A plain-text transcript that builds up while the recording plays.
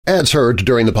Ads heard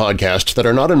during the podcast that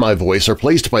are not in my voice are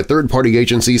placed by third-party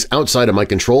agencies outside of my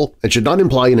control and should not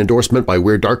imply an endorsement by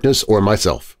Weird Darkness or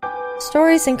myself.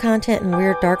 Stories and content in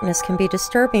Weird Darkness can be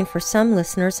disturbing for some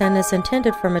listeners and is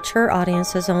intended for mature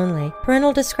audiences only.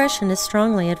 Parental discretion is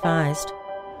strongly advised.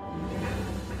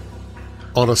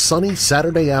 On a sunny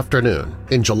Saturday afternoon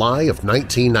in July of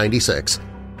 1996,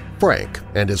 Frank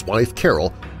and his wife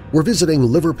Carol were visiting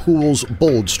Liverpool's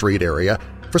Bold Street area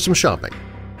for some shopping.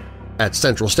 At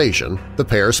Central Station, the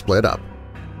pair split up.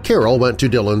 Carol went to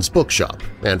Dylan's bookshop,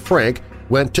 and Frank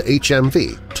went to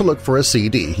HMV to look for a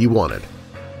CD he wanted.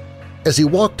 As he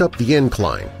walked up the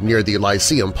incline near the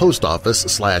Lyceum Post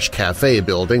Office/cafe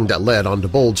building that led onto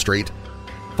Bold Street,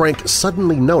 Frank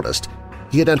suddenly noticed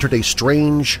he had entered a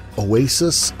strange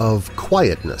oasis of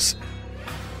quietness.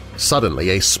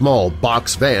 Suddenly, a small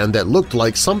box van that looked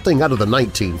like something out of the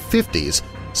 1950s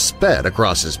sped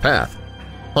across his path,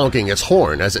 honking its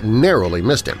horn as it narrowly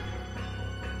missed him.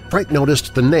 Frank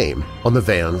noticed the name on the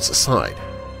van's side,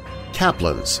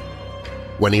 Kaplan's.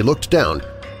 When he looked down,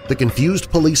 the confused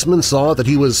policeman saw that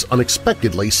he was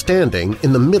unexpectedly standing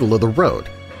in the middle of the road.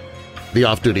 The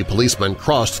off-duty policeman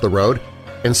crossed the road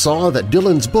and saw that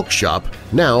Dylan's bookshop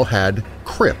now had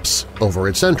crypts over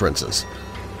its entrances.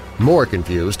 More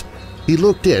confused, he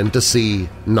looked in to see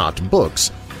not books,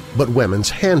 but women's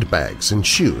handbags and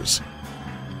shoes.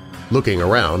 Looking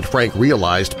around, Frank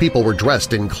realized people were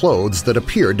dressed in clothes that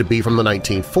appeared to be from the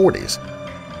 1940s.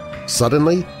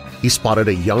 Suddenly, he spotted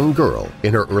a young girl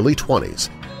in her early 20s,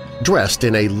 dressed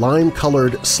in a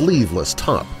lime-colored sleeveless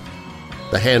top.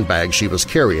 The handbag she was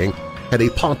carrying had a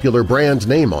popular brand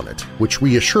name on it, which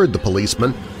reassured the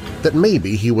policeman that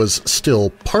maybe he was still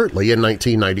partly in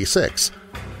 1996.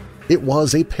 It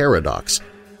was a paradox,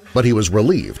 but he was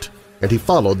relieved, and he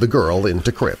followed the girl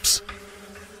into crypts.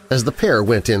 As the pair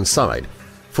went inside,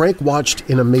 Frank watched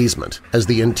in amazement as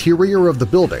the interior of the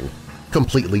building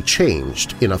completely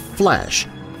changed in a flash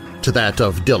to that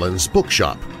of Dylan's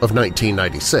bookshop of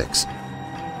 1996.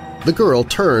 The girl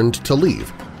turned to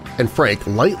leave, and Frank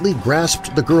lightly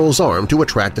grasped the girl's arm to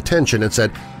attract attention and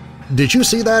said, "Did you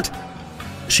see that?"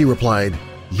 She replied,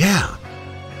 "Yeah,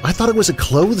 I thought it was a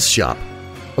clothes shop.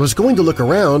 I was going to look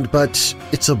around, but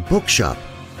it's a bookshop."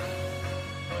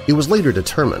 It was later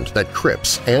determined that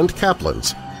crypts and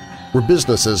Kaplan's were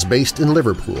businesses based in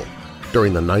Liverpool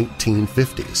during the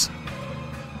 1950s.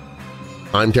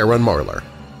 I'm Darren Marlar,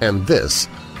 and this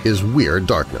is Weird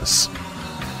Darkness.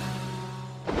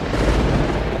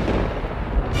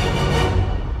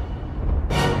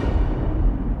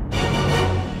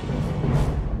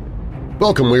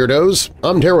 Welcome, Weirdos!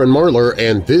 I'm Darren Marlar,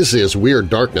 and this is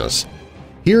Weird Darkness.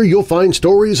 Here you'll find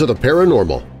stories of the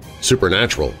paranormal,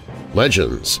 supernatural,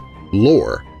 legends,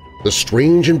 lore, the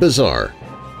strange and bizarre,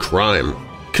 crime,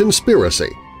 conspiracy,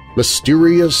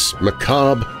 mysterious,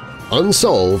 macabre,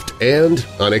 unsolved, and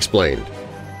unexplained.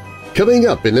 Coming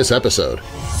up in this episode,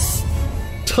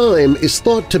 time is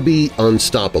thought to be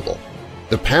unstoppable.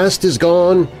 The past is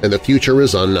gone and the future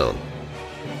is unknown.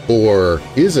 Or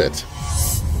is it?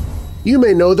 You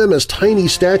may know them as tiny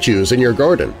statues in your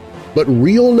garden, but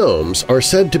real gnomes are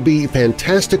said to be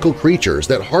fantastical creatures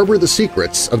that harbor the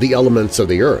secrets of the elements of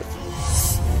the earth.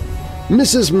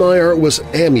 Mrs. Meiar was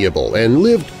amiable and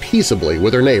lived peaceably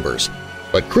with her neighbors,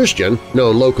 but Christian,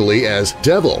 known locally as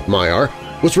Devil Meiar,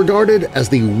 was regarded as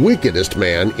the wickedest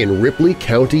man in Ripley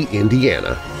County,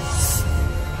 Indiana.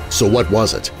 So what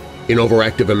was it? An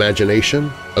overactive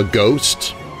imagination? A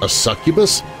ghost? A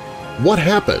succubus? What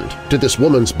happened to this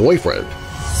woman's boyfriend?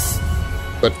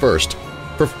 But first,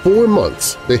 for 4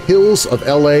 months, the hills of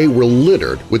LA were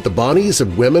littered with the bodies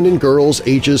of women and girls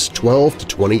ages 12 to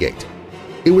 28.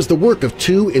 It was the work of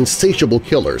 2 insatiable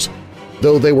killers,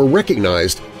 though they were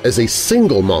recognized as a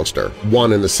single monster,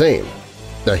 one and the same,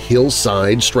 the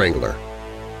Hillside Strangler.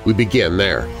 We begin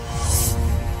there.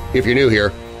 If you're new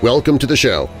here, welcome to the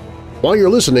show. While you're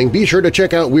listening, be sure to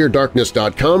check out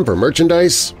WeirdDarkness.com for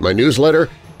merchandise, my newsletter,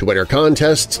 to enter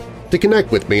contests, to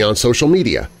connect with me on social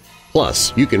media.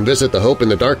 Plus, you can visit the Hope in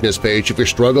the Darkness page if you're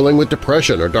struggling with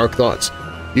depression or dark thoughts.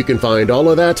 You can find all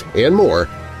of that and more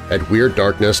at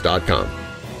WeirdDarkness.com.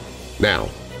 Now,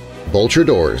 bolt your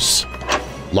doors,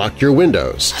 lock your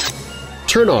windows,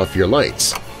 turn off your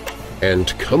lights,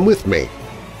 and come with me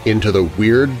into the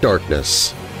Weird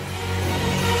Darkness.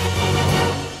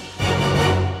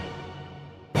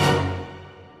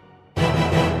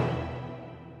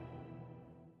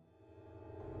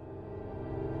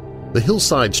 The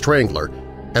Hillside Strangler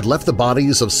had left the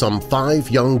bodies of some 5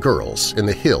 young girls in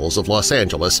the hills of Los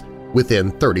Angeles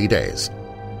within 30 days.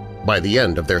 By the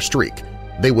end of their streak,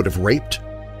 they would have raped,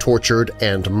 tortured,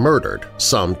 and murdered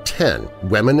some 10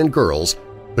 women and girls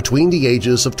between the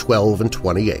ages of 12 and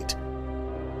 28.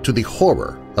 To the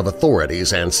horror of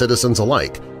authorities and citizens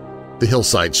alike, the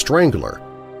Hillside Strangler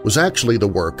was actually the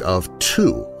work of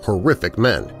two horrific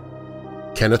men,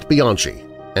 Kenneth Bianchi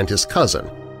and his cousin,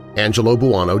 Angelo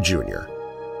Buono Jr.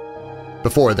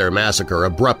 Before their massacre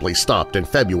abruptly stopped in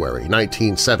February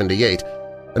 1978,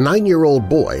 a 9-year-old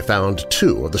boy found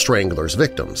two of the Strangler's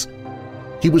victims.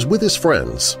 He was with his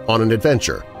friends on an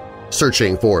adventure,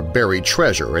 searching for buried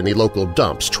treasure in the local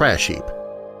dump's trash heap.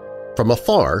 From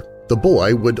afar, the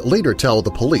boy would later tell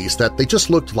the police that they just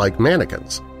looked like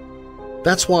mannequins.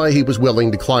 That's why he was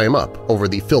willing to climb up over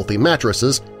the filthy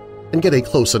mattresses and get a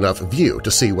close enough view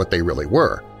to see what they really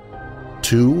were.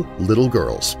 Two little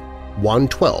girls, one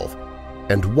 12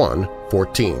 and one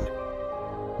 14,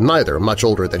 neither much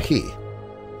older than he,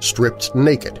 stripped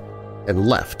naked and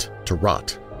left to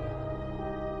rot.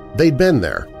 They'd been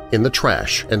there, in the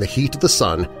trash and the heat of the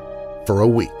sun, for a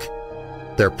week.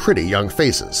 Their pretty young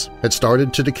faces had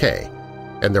started to decay,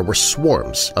 and there were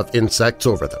swarms of insects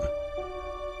over them.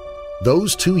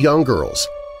 Those two young girls,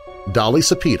 Dolly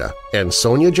Cepeda and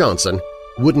Sonia Johnson,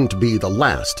 wouldn't be the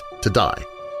last to die.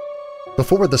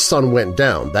 Before the sun went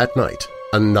down that night,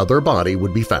 another body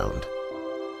would be found.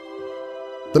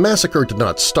 The massacre did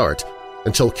not start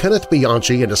until Kenneth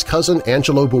Bianchi and his cousin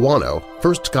Angelo Buono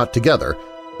first got together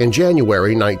in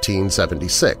January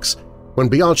 1976, when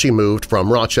Bianchi moved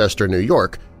from Rochester, New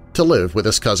York, to live with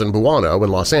his cousin Buono in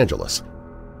Los Angeles.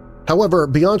 However,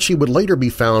 Bianchi would later be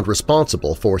found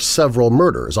responsible for several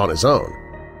murders on his own.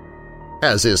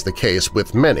 As is the case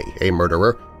with many a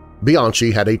murderer,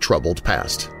 Bianchi had a troubled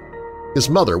past. His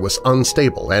mother was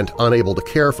unstable and unable to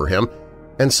care for him,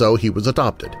 and so he was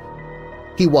adopted.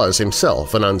 He was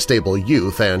himself an unstable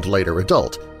youth and later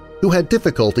adult who had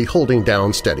difficulty holding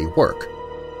down steady work.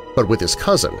 But with his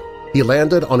cousin, he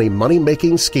landed on a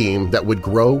money-making scheme that would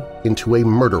grow into a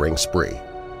murdering spree.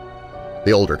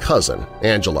 The older cousin,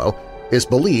 Angelo, is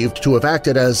believed to have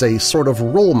acted as a sort of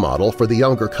role model for the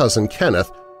younger cousin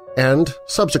Kenneth and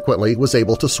subsequently was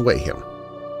able to sway him.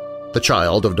 The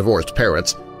child of divorced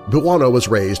parents, Buono was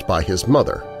raised by his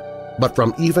mother, but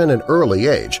from even an early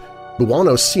age,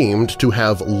 Buono seemed to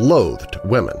have loathed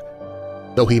women.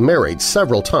 Though he married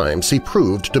several times, he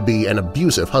proved to be an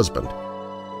abusive husband.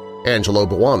 Angelo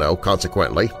Buono,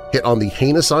 consequently, hit on the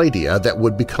heinous idea that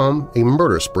would become a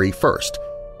murder spree first.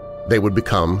 They would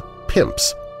become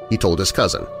pimps, he told his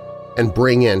cousin, and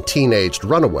bring in teenaged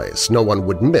runaways no one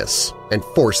would miss and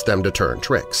force them to turn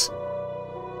tricks.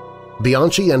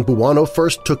 Bianchi and Buono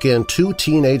first took in two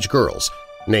teenage girls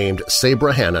named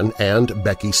Sabra Hannon and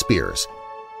Becky Spears.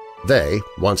 They,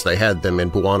 once they had them in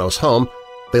Buono's home,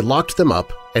 they locked them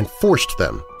up and forced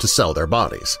them to sell their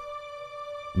bodies.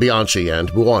 Bianchi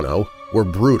and Buono were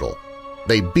brutal.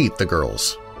 They beat the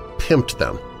girls, pimped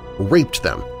them, raped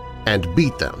them, and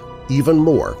beat them even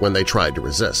more when they tried to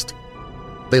resist.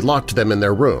 They locked them in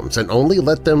their rooms and only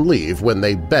let them leave when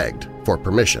they begged for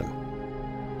permission.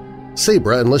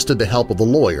 Sabra enlisted the help of a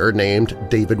lawyer named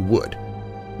David Wood.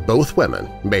 Both women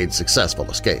made successful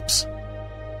escapes.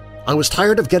 "I was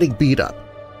tired of getting beat up,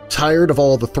 tired of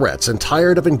all the threats, and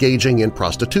tired of engaging in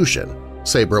prostitution,"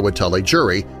 Sabra would tell a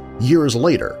jury years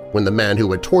later when the men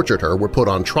who had tortured her were put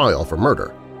on trial for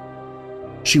murder.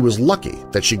 She was lucky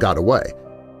that she got away,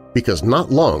 because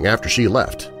not long after she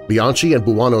left, Bianchi and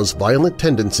Buono's violent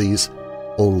tendencies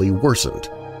only worsened.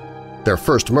 Their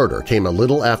first murder came a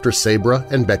little after Sabra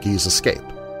and Becky's escape.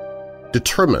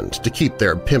 Determined to keep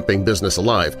their pimping business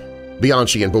alive,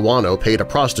 Bianchi and Buono paid a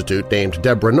prostitute named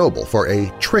Deborah Noble for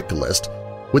a trick list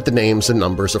with the names and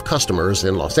numbers of customers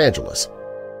in Los Angeles.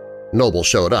 Noble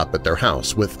showed up at their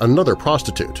house with another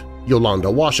prostitute, Yolanda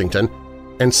Washington,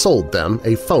 and sold them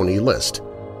a phony list.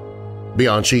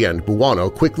 Bianchi and Buono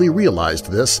quickly realized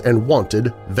this and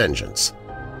wanted vengeance.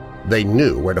 They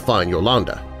knew where to find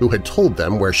Yolanda, who had told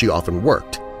them where she often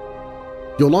worked.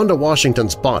 Yolanda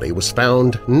Washington's body was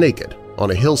found naked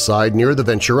on a hillside near the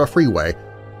Ventura Freeway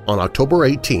on October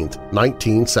 18,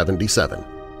 1977.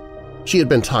 She had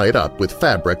been tied up with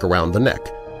fabric around the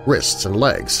neck, wrists, and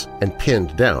legs and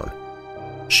pinned down.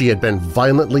 She had been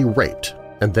violently raped,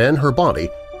 and then her body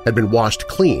had been washed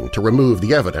clean to remove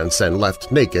the evidence and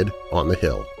left naked on the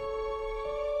hill.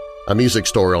 A music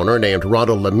store owner named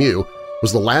Ronald Lemieux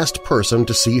was the last person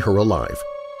to see her alive.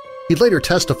 He later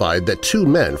testified that two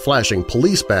men flashing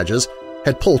police badges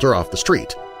had pulled her off the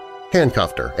street,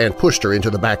 handcuffed her, and pushed her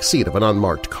into the back seat of an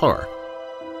unmarked car.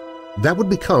 That would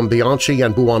become Bianchi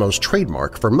and Buono's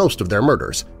trademark for most of their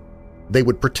murders. They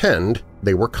would pretend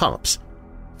they were cops,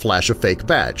 flash a fake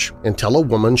badge, and tell a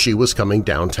woman she was coming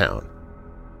downtown.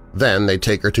 Then they'd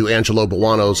take her to Angelo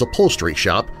Buono's upholstery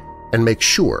shop and make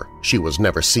sure she was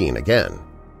never seen again.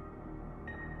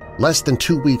 Less than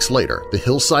 2 weeks later, the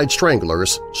Hillside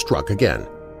Stranglers struck again.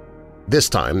 This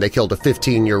time they killed a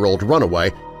 15-year-old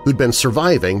runaway who'd been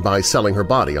surviving by selling her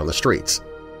body on the streets.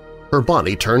 Her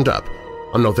body turned up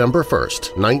on November 1,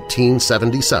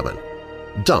 1977,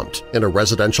 dumped in a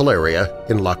residential area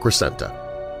in La Crescenta.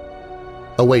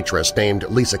 A waitress named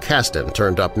Lisa Caston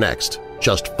turned up next,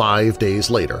 just 5 days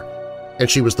later, and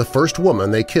she was the first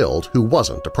woman they killed who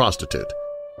wasn't a prostitute.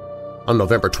 On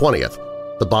November 20th,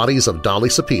 the bodies of Dolly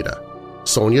Cepeda,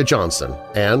 Sonia Johnson,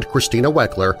 and Christina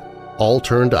Weckler all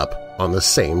turned up on the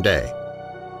same day.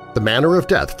 The manner of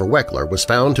death for Weckler was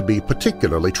found to be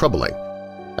particularly troubling,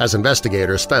 as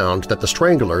investigators found that the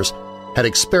Stranglers had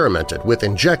experimented with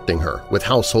injecting her with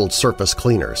household surface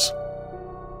cleaners.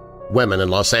 Women in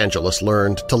Los Angeles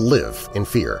learned to live in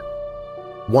fear.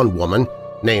 One woman,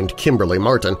 named Kimberly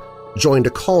Martin, joined a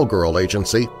call girl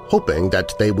agency hoping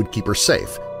that they would keep her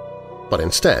safe, but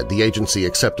instead the agency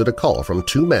accepted a call from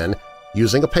 2 men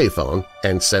using a payphone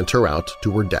and sent her out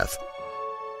to her death.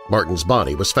 Martin's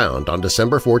body was found on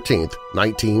December 14,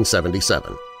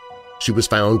 1977. She was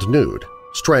found nude,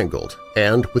 strangled,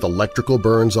 and with electrical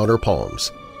burns on her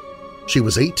palms. She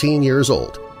was 18 years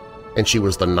old, and she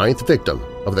was the 9th victim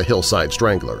of the Hillside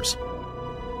Stranglers.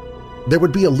 There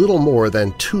would be a little more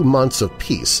than 2 months of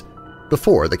peace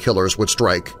before the killers would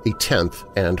strike a 10th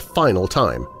and final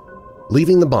time,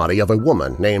 leaving the body of a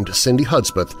woman named Cindy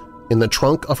Hudspeth in the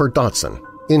trunk of her Datsun,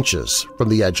 inches from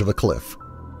the edge of a cliff.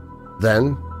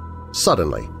 Then,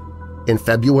 suddenly, in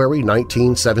February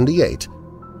 1978,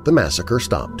 the massacre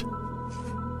stopped.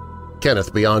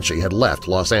 Kenneth Bianchi had left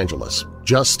Los Angeles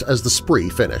just as the spree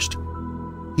finished.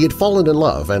 He had fallen in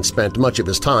love and spent much of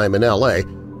his time in L.A.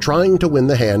 trying to win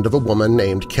the hand of a woman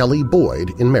named Kelly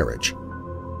Boyd in marriage.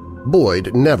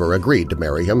 Boyd never agreed to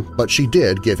marry him, but she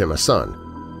did give him a son.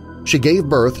 She gave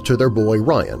birth to their boy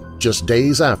Ryan just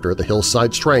days after the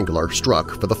Hillside Strangler struck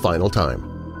for the final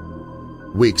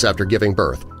time. Weeks after giving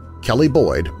birth, Kelly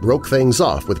Boyd broke things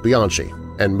off with Bianchi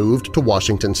and moved to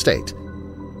Washington State,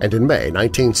 and in May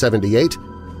 1978,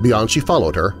 Bianchi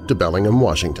followed her to Bellingham,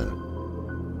 Washington.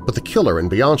 But the killer in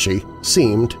Bianchi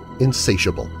seemed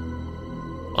insatiable.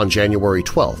 On January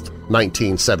 12,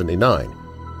 1979,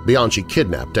 Bianchi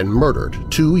kidnapped and murdered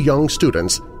 2 young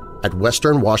students at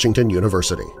Western Washington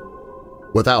University.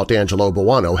 Without Angelo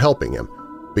Buono helping him,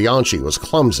 Bianchi was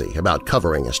clumsy about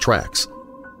covering his tracks.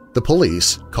 The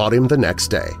police caught him the next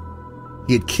day.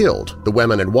 He had killed the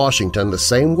women in Washington the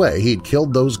same way he'd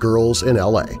killed those girls in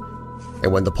L.A.,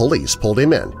 and when the police pulled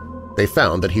him in, they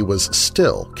found that he was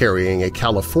still carrying a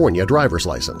California driver's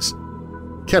license.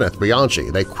 Kenneth Bianchi,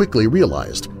 they quickly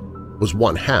realized, was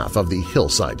one half of the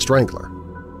Hillside Strangler.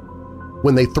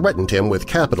 When they threatened him with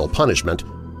capital punishment,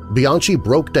 Bianchi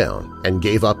broke down and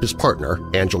gave up his partner,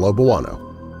 Angelo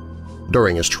Buono.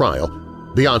 During his trial,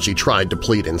 Bianchi tried to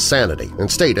plead insanity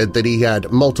and stated that he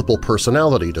had multiple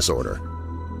personality disorder.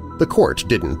 The court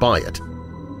didn't buy it.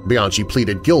 Bianchi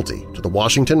pleaded guilty to the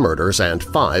Washington murders and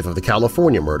 5 of the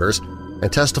California murders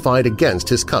and testified against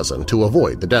his cousin to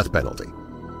avoid the death penalty.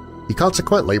 He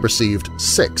consequently received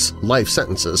 6 life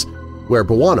sentences, where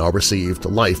Buono received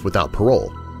life without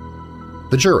parole.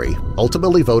 The jury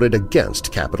ultimately voted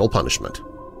against capital punishment.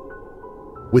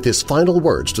 With his final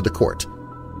words to the court,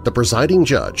 the presiding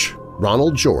judge,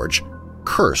 Ronald George,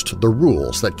 cursed the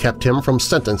rules that kept him from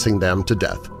sentencing them to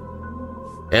death.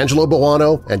 Angelo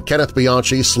Buono and Kenneth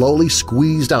Bianchi slowly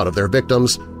squeezed out of their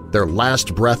victims their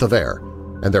last breath of air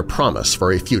and their promise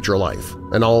for a future life,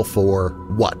 and all for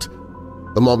what?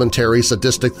 The momentary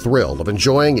sadistic thrill of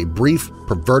enjoying a brief,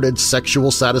 perverted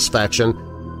sexual satisfaction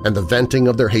and the venting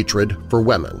of their hatred for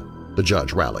women, the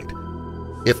judge rallied.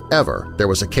 If ever there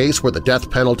was a case where the death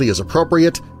penalty is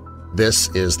appropriate, this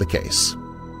is the case.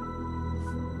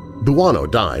 Buono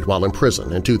died while in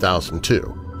prison in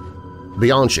 2002.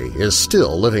 Bianchi is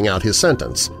still living out his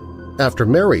sentence after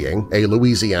marrying a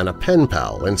Louisiana pen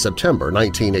pal in September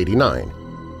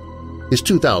 1989. His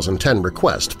 2010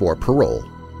 request for parole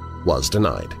was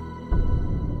denied.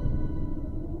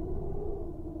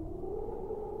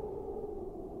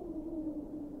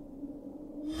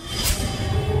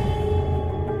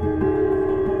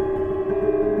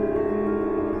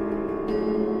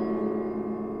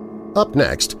 Up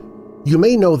next, you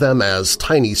may know them as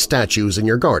tiny statues in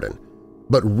your garden,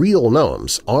 but real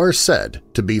gnomes are said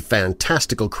to be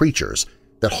fantastical creatures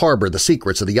that harbor the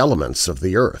secrets of the elements of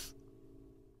the earth.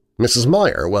 Mrs.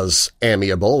 Meiar was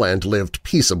amiable and lived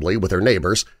peaceably with her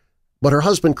neighbors, but her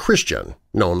husband Christian,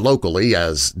 known locally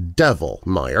as Devil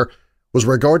Meiar, was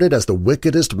regarded as the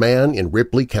wickedest man in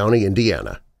Ripley County,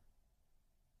 Indiana.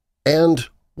 And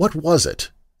what was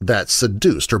it that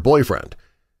seduced her boyfriend?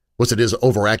 Was it his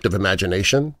overactive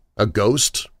imagination? A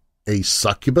ghost? A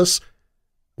succubus?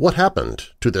 What happened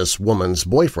to this woman's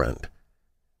boyfriend?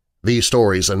 These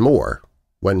stories and more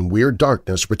when Weird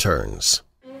Darkness returns.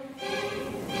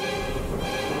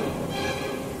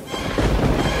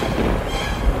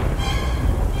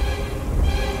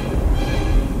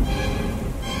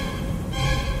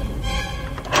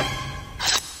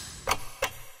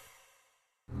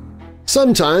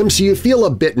 Sometimes you feel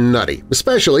a bit nutty,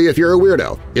 especially if you're a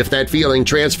weirdo. If that feeling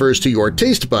transfers to your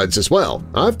taste buds as well,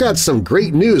 I've got some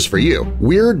great news for you.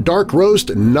 Weird Dark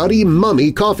Roast Nutty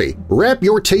Mummy Coffee. Wrap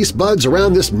your taste buds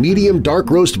around this medium dark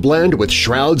roast blend with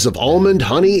shrouds of almond,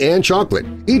 honey, and chocolate.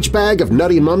 Each bag of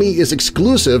Nutty Mummy is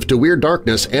exclusive to Weird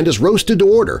Darkness and is roasted to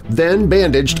order, then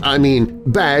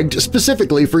bagged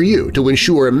specifically for you to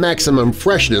ensure maximum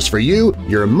freshness for you,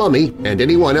 your mummy, and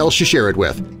anyone else you share it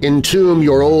with. Entomb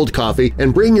your old coffee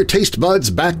and bring your taste buds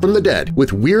back from the dead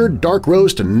with Weird Dark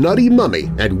Roast Nutty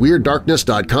Mummy at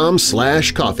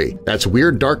WeirdDarkness.com/coffee. That's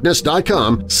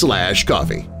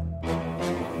WeirdDarkness.com/coffee.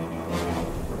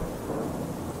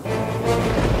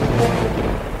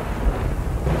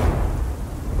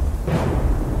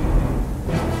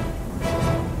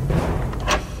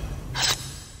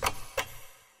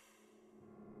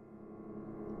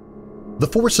 The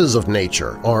forces of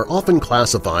nature are often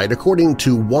classified according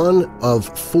to one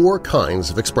of four kinds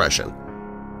of expression: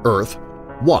 earth,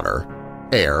 water,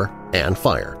 air, and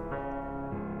fire.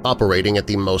 Operating at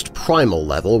the most primal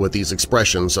level with these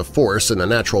expressions of force in the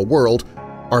natural world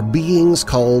are beings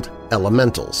called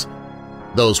elementals.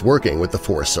 Those working with the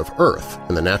force of earth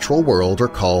in the natural world are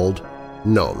called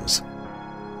gnomes.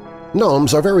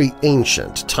 Gnomes are very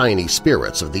ancient, tiny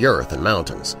spirits of the earth and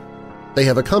mountains. They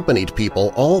have accompanied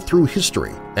people all through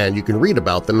history, and you can read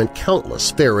about them in countless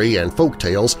fairy and folk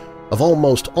tales of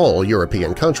almost all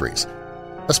European countries,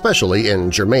 especially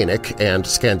in Germanic and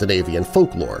Scandinavian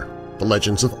folklore, the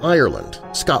legends of Ireland,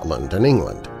 Scotland, and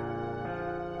England.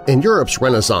 In Europe's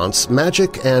Renaissance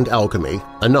magic and alchemy,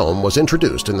 a gnome was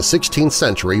introduced in the 16th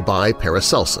century by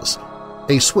Paracelsus,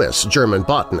 a Swiss-German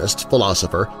botanist,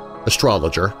 philosopher,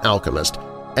 astrologer, alchemist,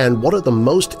 and one of the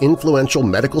most influential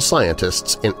medical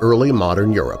scientists in early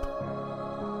modern Europe.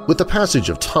 With the passage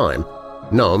of time,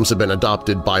 gnomes have been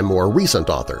adopted by more recent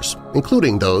authors,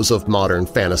 including those of modern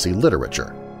fantasy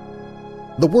literature.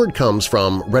 The word comes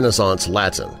from Renaissance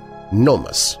Latin,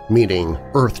 gnomus, meaning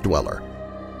earth dweller,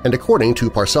 and according to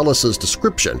Paracelsus's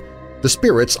description, the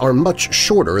spirits are much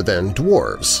shorter than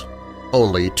dwarves,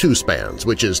 only 2 spans,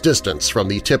 which is distance from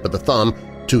the tip of the thumb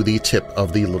to the tip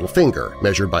of the little finger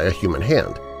measured by a human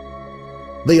hand.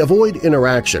 They avoid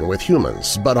interaction with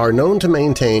humans but are known to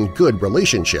maintain good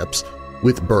relationships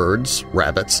with birds,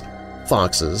 rabbits,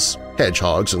 foxes,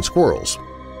 hedgehogs, and squirrels.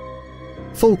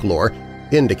 Folklore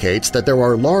indicates that there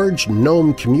are large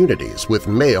gnome communities with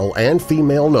male and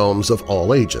female gnomes of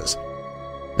all ages.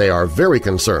 They are very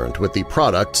concerned with the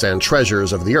products and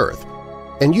treasures of the earth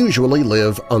and usually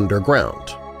live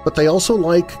underground, but they also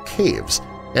like caves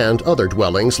and other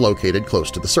dwellings located close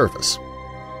to the surface.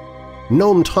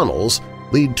 Gnome tunnels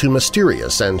lead to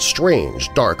mysterious and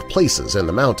strange dark places in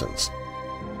the mountains.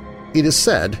 It is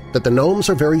said that the gnomes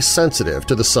are very sensitive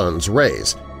to the sun's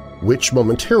rays, which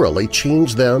momentarily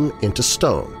change them into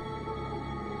stone.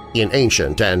 In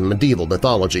ancient and medieval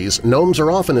mythologies, gnomes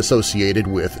are often associated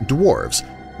with dwarves,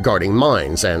 guarding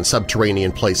mines and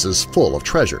subterranean places full of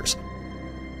treasures.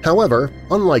 However,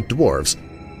 unlike dwarves,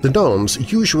 the gnomes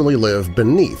usually live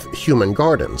beneath human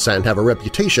gardens and have a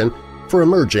reputation for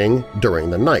emerging during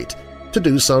the night to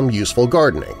do some useful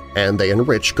gardening, and they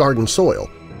enrich garden soil,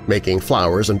 making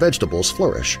flowers and vegetables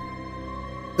flourish.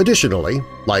 Additionally,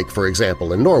 like for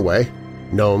example in Norway,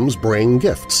 gnomes bring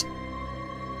gifts.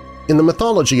 In the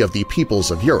mythology of the peoples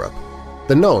of Europe,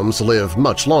 the gnomes live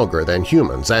much longer than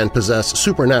humans and possess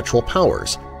supernatural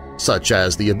powers, such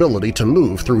as the ability to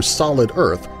move through solid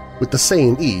earth with the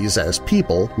same ease as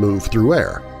people move through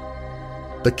air.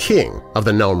 The king of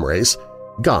the gnome race,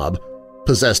 Gob,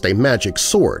 possessed a magic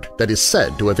sword that is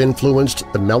said to have influenced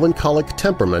the melancholic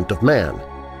temperament of man.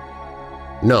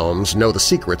 Gnomes know the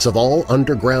secrets of all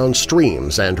underground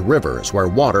streams and rivers where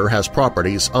water has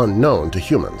properties unknown to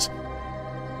humans.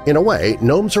 In a way,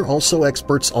 gnomes are also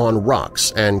experts on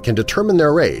rocks and can determine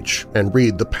their age and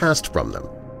read the past from them.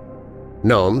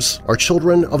 Gnomes are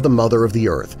children of the Mother of the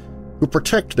Earth, who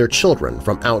protect their children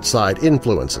from outside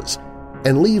influences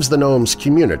and leaves the gnomes'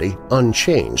 community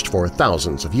unchanged for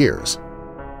thousands of years.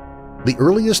 The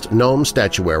earliest gnome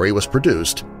statuary was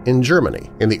produced in Germany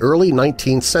in the early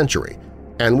 19th century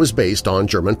and was based on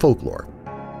German folklore.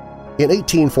 In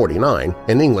 1849,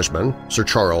 an Englishman, Sir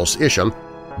Charles Isham,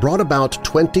 brought about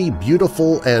 20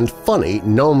 beautiful and funny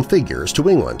gnome figures to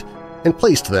England and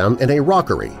placed them in a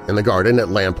rockery in the garden at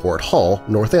Lamport Hall,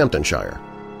 Northamptonshire.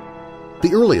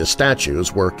 The earliest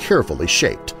statues were carefully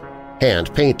shaped,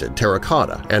 hand-painted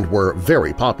terracotta, and were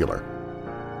very popular.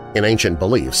 In ancient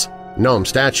beliefs, gnome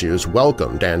statues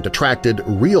welcomed and attracted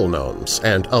real gnomes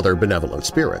and other benevolent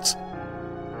spirits.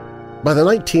 By the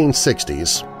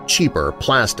 1960s, cheaper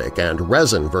plastic and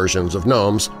resin versions of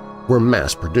gnomes were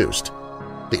mass-produced.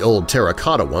 The old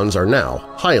terracotta ones are now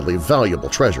highly valuable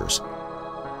treasures.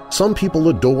 Some people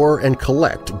adore and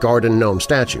collect garden gnome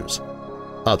statues.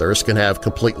 Others can have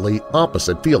completely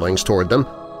opposite feelings toward them,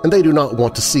 and they do not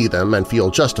want to see them and feel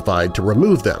justified to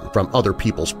remove them from other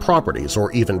people's properties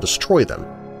or even destroy them.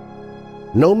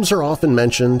 Gnomes are often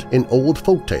mentioned in old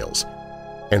folk tales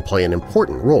and play an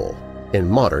important role in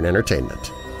modern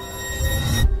entertainment.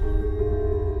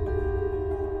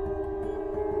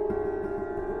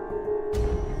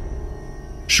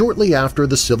 Shortly after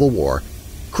the Civil War,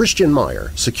 Christian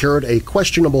Meiar secured a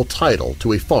questionable title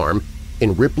to a farm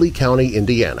in Ripley County,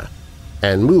 Indiana,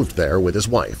 and moved there with his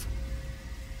wife.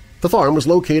 The farm was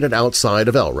located outside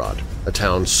of Elrod, a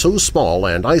town so small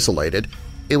and isolated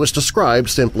it was described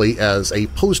simply as a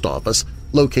post office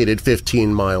located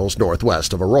 15 miles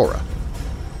northwest of Aurora.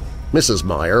 Mrs.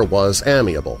 Meiar was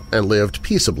amiable and lived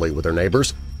peaceably with her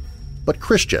neighbors, but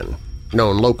Christian,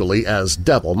 known locally as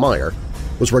Devil Meiar,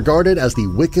 was regarded as the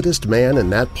wickedest man in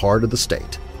that part of the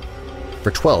state.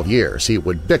 For 12 years he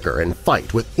would bicker and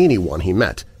fight with anyone he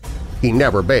met. He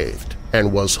never bathed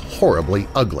and was horribly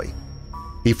ugly.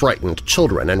 He frightened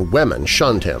children and women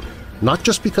shunned him, not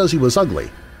just because he was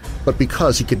ugly, but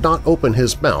because he could not open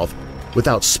his mouth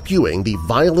without spewing the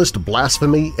vilest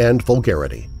blasphemy and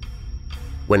vulgarity.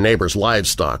 When neighbors'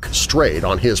 livestock strayed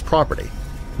on his property,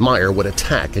 Meiar would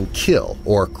attack and kill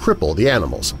or cripple the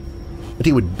animals, and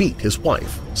he would beat his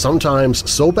wife, sometimes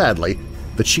so badly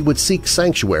that she would seek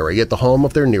sanctuary at the home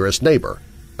of their nearest neighbor,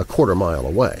 a quarter-mile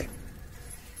away.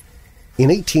 In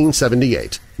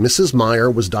 1878, Mrs.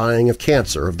 Meiar was dying of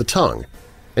cancer of the tongue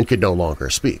and could no longer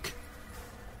speak.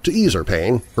 To ease her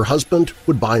pain, her husband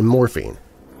would buy morphine,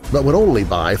 but would only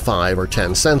buy 5 or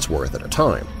 10 cents worth at a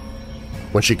time.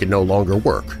 When she could no longer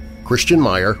work, Christian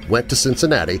Meiar went to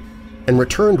Cincinnati and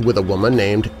returned with a woman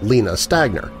named Lena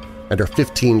Stagner and her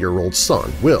 15-year-old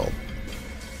son, Will.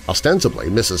 Ostensibly,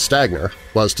 Mrs. Stagner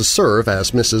was to serve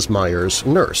as Mrs. Meiar's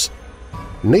nurse.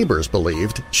 Neighbors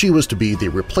believed she was to be the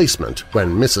replacement when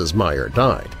Mrs. Meiar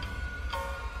died.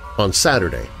 On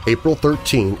Saturday, April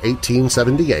 13,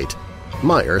 1878,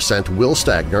 Meiar sent Will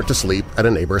Stagner to sleep at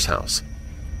a neighbor's house.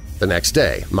 The next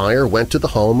day, Meiar went to the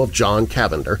home of John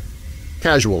Cavender,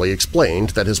 casually explained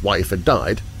that his wife had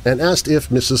died, and asked if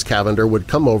Mrs. Cavender would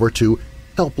come over to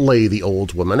help lay the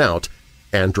old woman out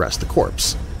and dress the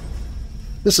corpse.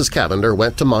 Mrs. Cavender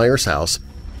went to Meiar's house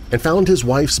and found his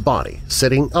wife's body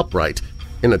sitting upright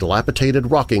in a dilapidated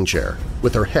rocking chair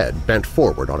with her head bent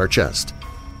forward on her chest.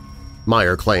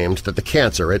 Meiar claimed that the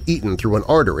cancer had eaten through an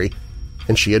artery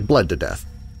and she had bled to death.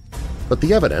 But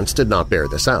the evidence did not bear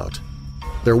this out.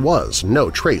 There was no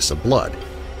trace of blood.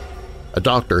 A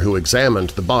doctor who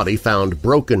examined the body found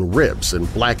broken ribs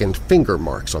and blackened finger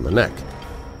marks on the neck.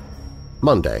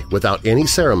 Monday, without any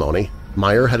ceremony,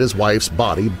 Meiar had his wife's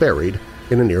body buried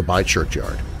in a nearby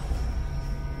churchyard.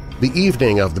 The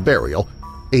evening of the burial,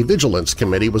 a vigilance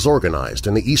committee was organized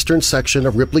in the eastern section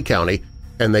of Ripley County,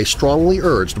 and they strongly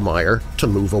urged Meiar to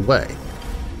move away.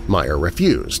 Meiar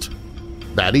refused.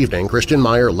 That evening, Christian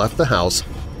Meiar left the house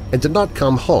and did not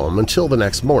come home until the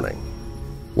next morning.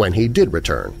 When he did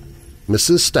return,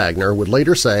 Mrs. Stagner would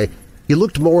later say he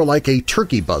looked more like a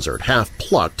turkey buzzard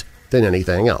half-plucked than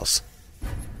anything else.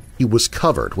 He was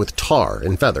covered with tar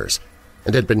and feathers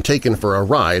and had been taken for a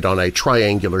ride on a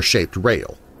triangular-shaped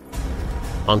rail.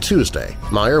 On Tuesday,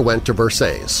 Meiar went to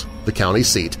Versailles, the county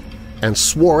seat, and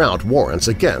swore out warrants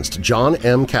against John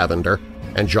M. Cavender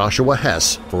and Joshua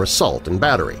Hess for assault and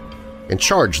battery, and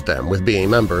charged them with being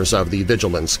members of the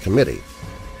Vigilance Committee.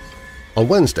 On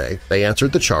Wednesday, they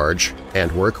answered the charge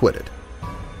and were acquitted.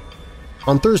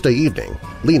 On Thursday evening,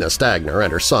 Lena Stagner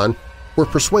and her son were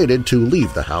persuaded to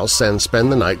leave the house and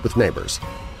spend the night with neighbors.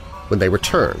 When they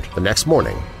returned the next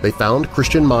morning, they found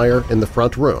Christian Meiar in the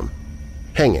front room,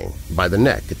 hanging by the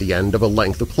neck at the end of a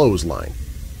length of clothesline.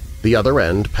 The other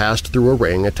end passed through a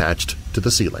ring attached to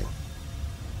the ceiling.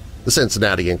 The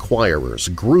Cincinnati Enquirer's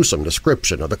gruesome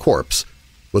description of the corpse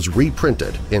was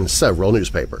reprinted in several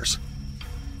newspapers.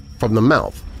 From the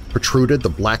mouth protruded the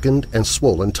blackened and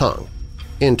swollen tongue,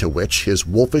 into which his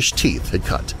wolfish teeth had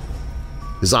cut.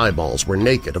 His eyeballs were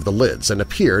naked of the lids and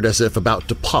appeared as if about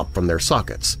to pop from their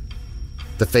sockets.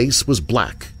 The face was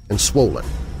black and swollen,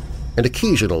 and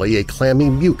occasionally a clammy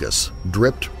mucus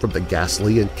dripped from the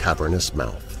ghastly and cavernous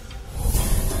mouth.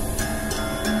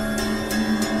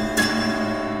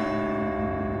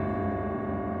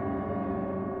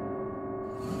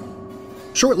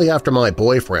 Shortly after my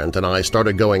boyfriend and I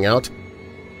started going out,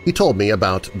 he told me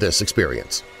about this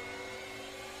experience.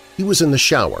 He was in the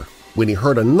shower when he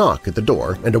heard a knock at the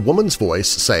door and a woman's voice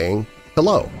saying,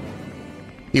 "Hello."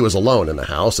 He was alone in the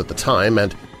house at the time,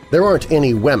 and there aren't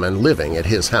any women living at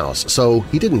his house, so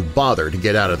he didn't bother to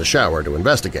get out of the shower to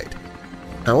investigate.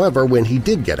 However, when he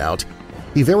did get out,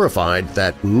 he verified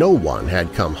that no one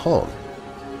had come home.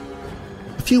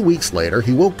 A few weeks later,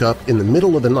 he woke up in the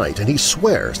middle of the night and he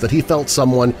swears that he felt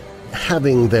someone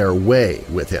having their way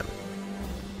with him.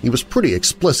 He was pretty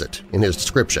explicit in his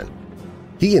description.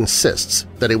 He insists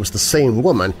that it was the same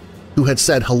woman who had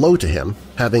said hello to him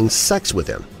having sex with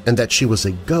him and that she was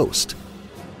a ghost.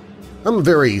 I'm a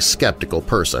very skeptical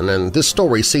person, and this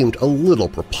story seemed a little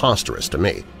preposterous to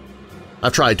me.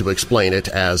 I've tried to explain it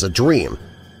as a dream,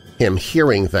 him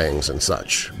hearing things and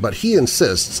such, but he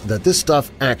insists that this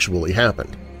stuff actually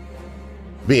happened.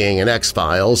 Being an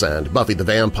X-Files and Buffy the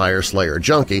Vampire Slayer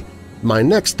junkie, my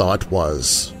next thought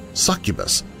was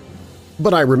succubus,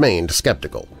 but I remained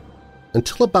skeptical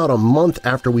until about a month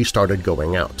after we started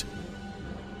going out.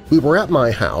 We were at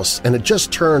my house and had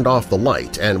just turned off the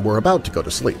light and were about to go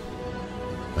to sleep.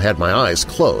 I had my eyes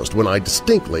closed when I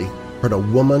distinctly heard a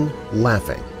woman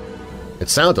laughing. It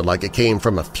sounded like it came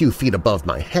from a few feet above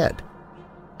my head.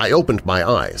 I opened my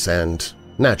eyes and,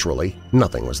 naturally,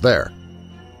 nothing was there.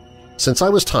 Since I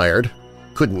was tired,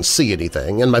 couldn't see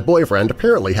anything, and my boyfriend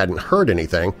apparently hadn't heard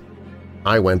anything,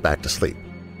 I went back to sleep.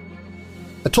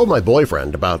 I told my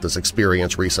boyfriend about this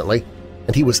experience recently,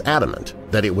 and he was adamant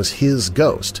that it was his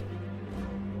ghost.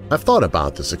 I've thought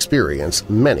about this experience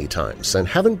many times and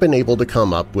haven't been able to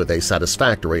come up with a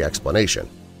satisfactory explanation.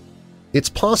 It's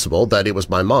possible that it was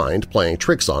my mind playing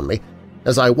tricks on me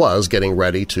as I was getting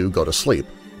ready to go to sleep,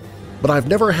 but I've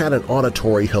never had an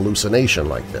auditory hallucination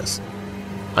like this.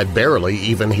 I barely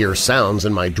even hear sounds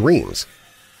in my dreams.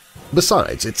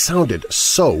 Besides, it sounded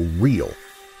so real.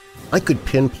 I could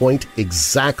pinpoint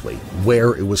exactly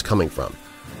where it was coming from.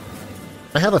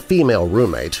 I have a female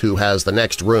roommate who has the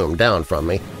next room down from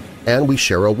me, and we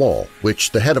share a wall,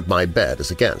 which the head of my bed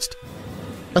is against.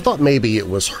 I thought maybe it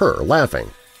was her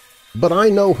laughing, but I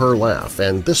know her laugh,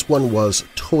 and this one was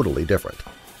totally different.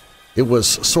 It was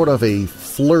sort of a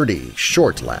flirty,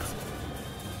 short laugh.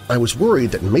 I was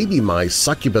worried that maybe my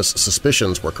succubus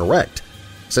suspicions were correct,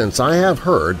 since I have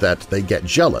heard that they get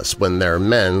jealous when their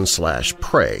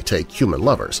men/prey take human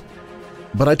lovers,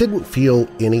 but I didn't feel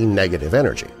any negative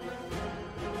energy.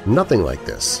 Nothing like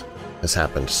this has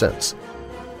happened since.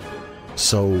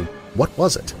 So what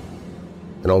was it?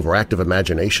 An overactive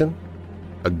imagination?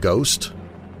 A ghost?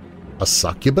 A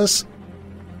succubus?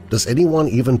 Does anyone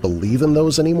even believe in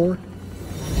those anymore?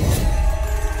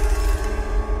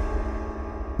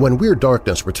 When Weird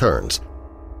Darkness returns,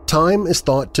 time is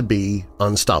thought to be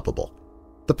unstoppable.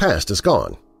 The past is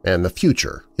gone, and the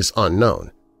future is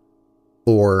unknown.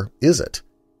 Or is it?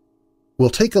 We'll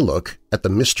take a look at the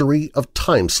mystery of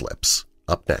time slips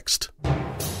up next.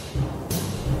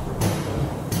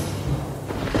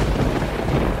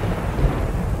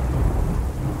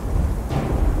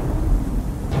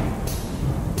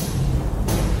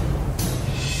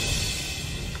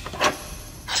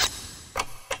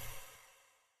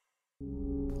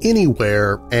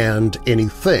 Anywhere and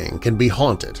anything can be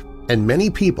haunted, and many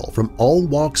people from all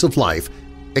walks of life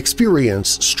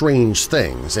experience strange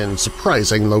things in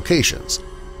surprising locations.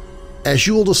 As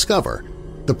you'll discover,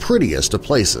 the prettiest of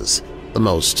places, the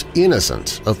most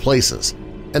innocent of places,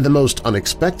 and the most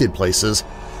unexpected places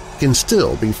can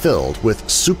still be filled with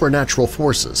supernatural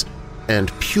forces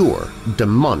and pure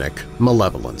demonic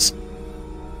malevolence.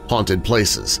 Haunted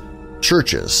places,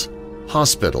 churches,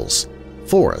 hospitals,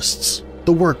 forests,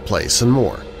 the workplace, and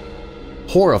more.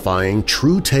 Horrifying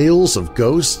true tales of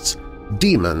ghosts,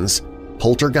 demons,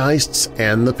 poltergeists,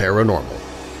 and the paranormal.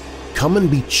 Come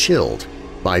and be chilled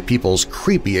by people's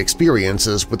creepy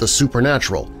experiences with the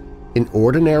supernatural in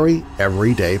ordinary,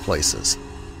 everyday places.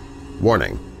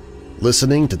 Warning: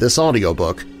 listening to this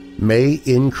audiobook may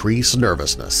increase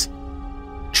nervousness.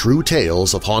 True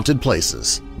Tales of Haunted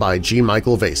Places by G.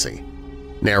 Michael Vasey.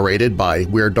 Narrated by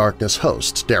Weird Darkness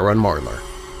host Darren Marlar.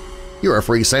 You're a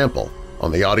free sample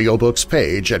on the audiobooks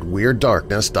page at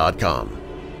WeirdDarkness.com.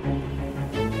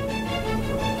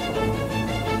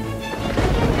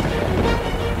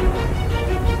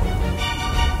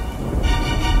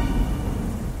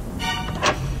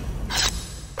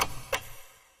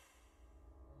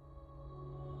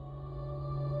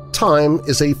 Time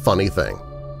is a funny thing.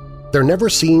 There never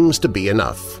seems to be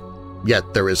enough,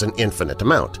 yet there is an infinite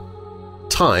amount.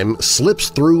 Time slips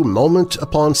through moment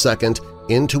upon second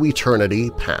into eternity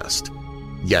past,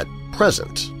 yet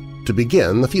present, to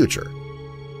begin the future.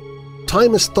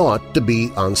 Time is thought to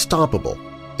be unstoppable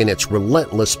in its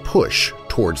relentless push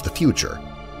towards the future.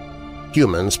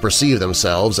 Humans perceive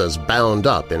themselves as bound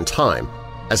up in time,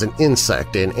 as an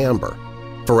insect in amber,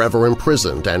 forever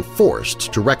imprisoned and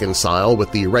forced to reconcile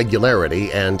with the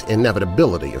regularity and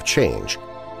inevitability of change.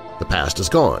 The past is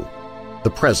gone, the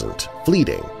present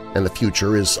fleeting, and the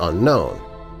future is unknown.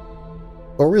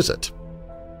 Or is it?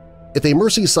 If a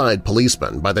Merseyside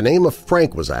policeman by the name of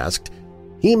Frank was asked,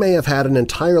 he may have had an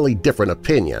entirely different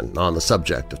opinion on the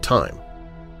subject of time.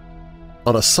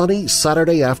 On a sunny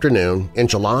Saturday afternoon in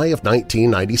July of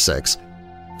 1996,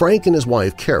 Frank and his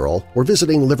wife Carol were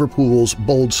visiting Liverpool's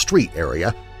Bold Street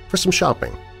area for some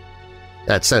shopping.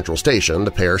 At Central Station,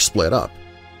 the pair split up.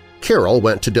 Carol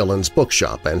went to Dylan's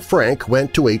bookshop and Frank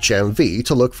went to HMV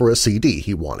to look for a CD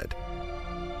he wanted.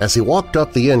 As he walked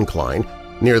up the incline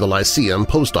near the Lyceum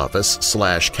post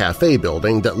office/cafe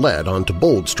building that led onto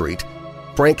Bold Street,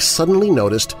 Frank suddenly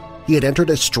noticed he had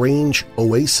entered a strange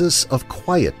oasis of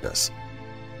quietness.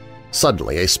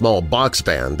 Suddenly, a small box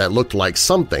van that looked like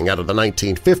something out of the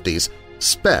 1950s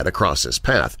sped across his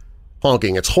path,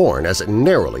 honking its horn as it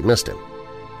narrowly missed him.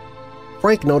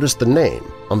 Frank noticed the name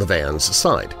on the van's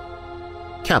side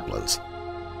 – Kaplan's.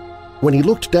 When he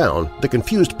looked down, the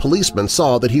confused policeman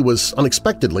saw that he was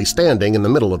unexpectedly standing in the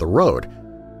middle of the road.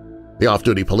 The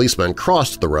off-duty policeman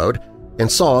crossed the road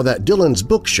and saw that Dylan's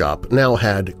bookshop now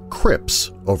had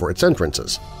crypts over its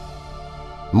entrances.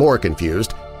 More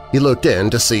confused, he looked in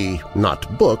to see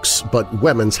not books but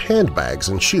women's handbags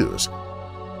and shoes.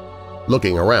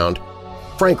 Looking around,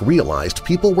 Frank realized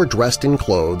people were dressed in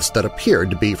clothes that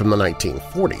appeared to be from the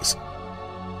 1940s.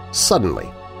 Suddenly,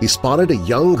 he spotted a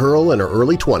young girl in her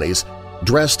early 20s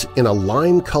dressed in a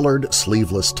lime-colored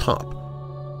sleeveless top.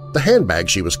 The handbag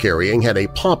she was carrying had a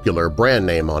popular brand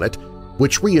name on it,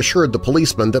 which reassured the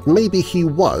policeman that maybe he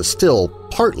was still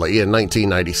partly in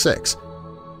 1996.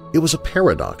 It was a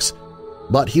paradox,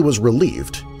 but he was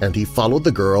relieved and he followed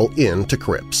the girl into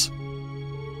Cripps.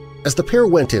 As the pair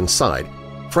went inside,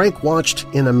 Frank watched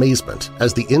in amazement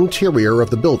as the interior of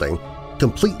the building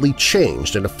completely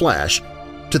changed in a flash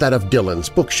to that of Dylan's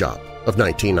bookshop of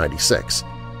 1996.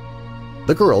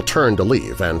 The girl turned to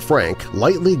leave, and Frank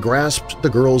lightly grasped the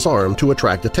girl's arm to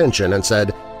attract attention and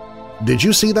said, "Did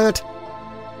you see that?"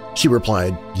 She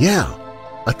replied, "Yeah,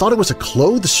 I thought it was a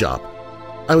clothes shop.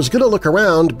 I was going to look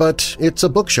around, but it's a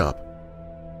bookshop."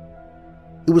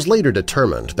 It was later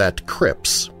determined that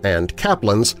Cripps and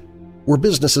Kaplan's were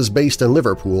businesses based in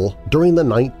Liverpool during the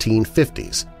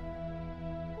 1950s.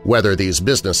 Whether these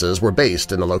businesses were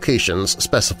based in the locations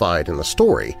specified in the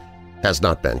story has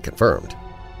not been confirmed.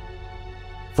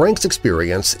 Frank's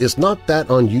experience is not that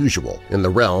unusual in the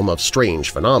realm of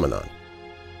strange phenomenon.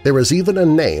 There is even a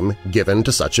name given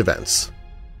to such events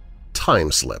 –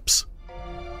 time slips.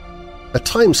 A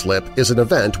time slip is an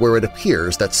event where it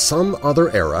appears that some other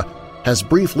era has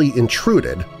briefly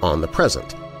intruded on the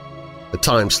present. The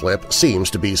time slip seems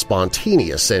to be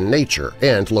spontaneous in nature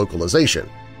and localization,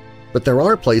 but there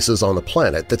are places on the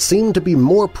planet that seem to be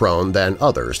more prone than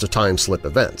others to time slip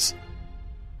events.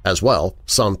 As well,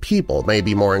 some people may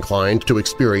be more inclined to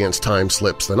experience time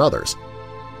slips than others.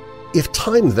 If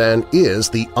time, then, is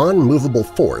the unmovable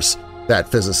force that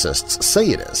physicists say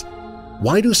it is,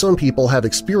 why do some people have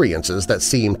experiences that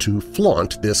seem to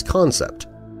flaunt this concept?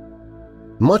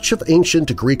 Much of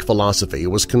ancient Greek philosophy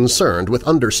was concerned with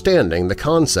understanding the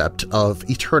concept of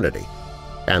eternity,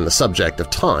 and the subject of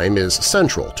time is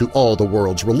central to all the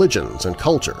world's religions and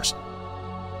cultures.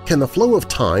 Can the flow of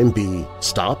time be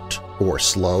stopped or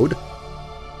slowed?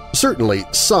 Certainly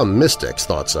some mystics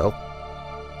thought so.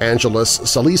 Angelus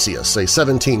Silesius, a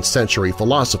 17th-century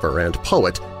philosopher and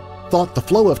poet, thought the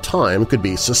flow of time could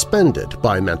be suspended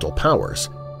by mental powers.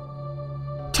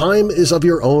 Time is of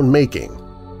your own making.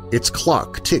 Its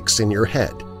clock ticks in your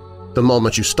head. The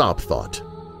moment you stop thought,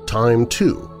 time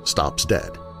too stops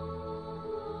dead.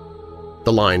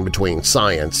 The line between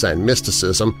science and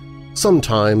mysticism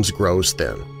sometimes grows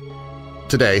thin.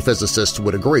 Today, physicists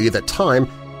would agree that time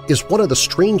is one of the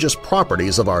strangest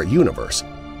properties of our universe.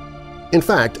 In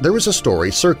fact, there is a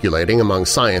story circulating among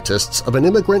scientists of an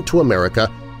immigrant to America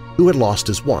who had lost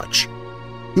his watch.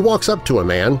 He walks up to a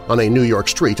man on a New York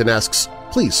street and asks,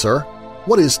 "Please, sir,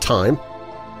 what is time?"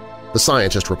 The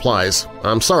scientist replies,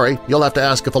 "I'm sorry, you'll have to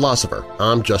ask a philosopher.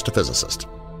 I'm just a physicist."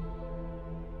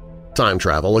 Time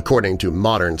travel, according to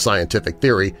modern scientific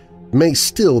theory, may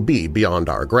still be beyond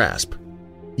our grasp.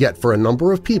 Yet for a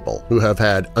number of people who have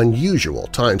had unusual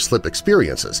time-slip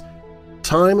experiences,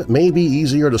 time may be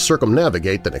easier to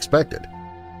circumnavigate than expected.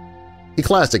 A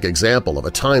classic example of a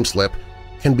time-slip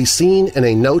can be seen in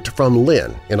a note from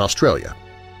Lynn in Australia.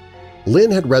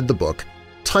 Lynn had read the book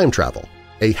Time Travel,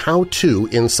 a How-To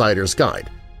Insider's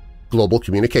Guide, Global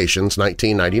Communications,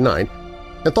 1999,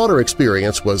 and thought her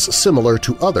experience was similar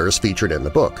to others featured in the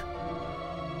book.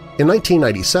 In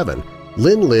 1997,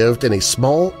 Lynn lived in a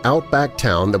small outback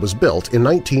town that was built in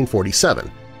 1947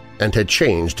 and had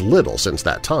changed little since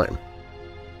that time.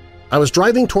 "I was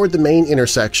driving toward the main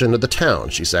intersection of the town,"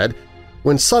 she said,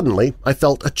 "when suddenly I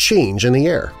felt a change in the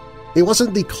air. It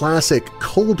wasn't the classic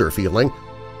colder feeling,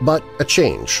 but a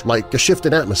change, like a shift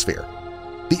in atmosphere.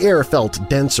 The air felt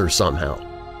denser somehow.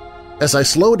 As I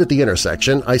slowed at the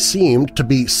intersection, I seemed to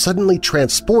be suddenly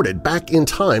transported back in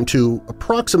time to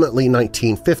approximately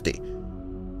 1950.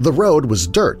 The road was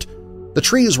dirt, the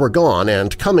trees were gone,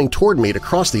 and coming toward me to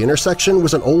cross the intersection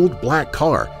was an old black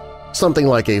car, something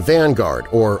like a Vanguard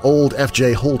or old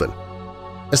FJ Holden.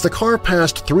 As the car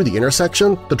passed through the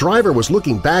intersection, the driver was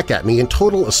looking back at me in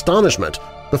total astonishment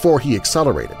before he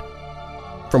accelerated.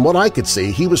 From what I could see,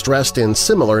 he was dressed in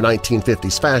similar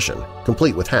 1950s fashion,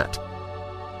 complete with hat.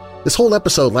 This whole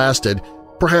episode lasted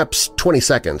perhaps 20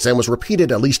 seconds and was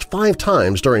repeated at least 5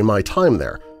 times during my time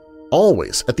there,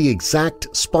 always at the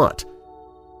exact spot.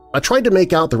 I tried to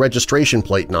make out the registration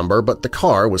plate number, but the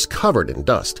car was covered in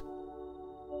dust."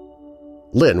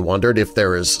 Lynn wondered if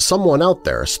there is someone out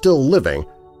there still living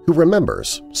who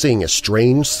remembers seeing a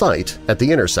strange sight at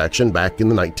the intersection back in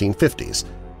the 1950s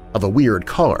of a weird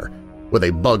car with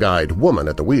a bug-eyed woman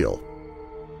at the wheel.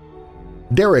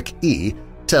 Derek E.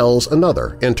 tells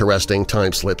another interesting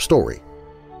time-slip story.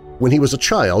 When he was a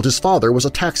child, his father was a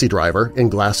taxi driver in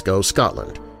Glasgow,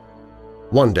 Scotland.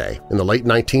 One day, in the late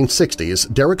 1960s,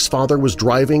 Derek's father was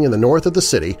driving in the north of the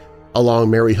city along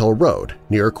Maryhill Road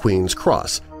near Queen's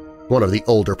Cross, one of the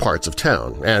older parts of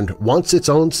town, and once its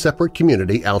own separate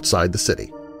community outside the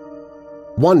city.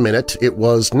 "One minute it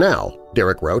was now,"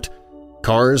 Derek wrote,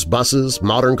 "cars, buses,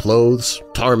 modern clothes,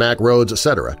 tarmac roads,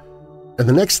 etc. And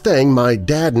the next thing my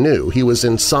dad knew, he was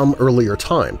in some earlier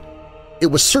time.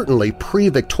 It was certainly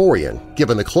pre-Victorian,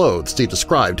 given the clothes he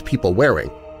described people wearing.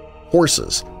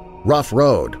 Horses, rough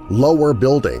road, lower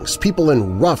buildings, people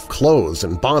in rough clothes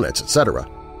and bonnets, etc.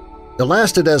 It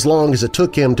lasted as long as it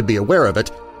took him to be aware of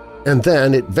it, and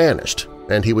then it vanished,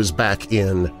 and he was back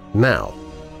in now."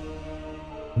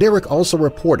 Derek also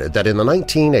reported that in the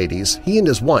 1980s he and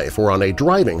his wife were on a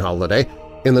driving holiday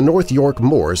in the North York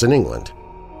Moors in England.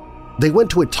 They went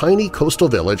to a tiny coastal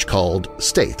village called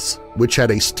Staithes, which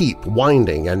had a steep,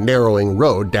 winding, and narrowing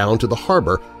road down to the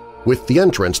harbor with the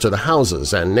entrance to the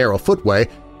houses and narrow footway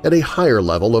at a higher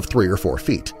level of 3 or 4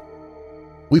 feet.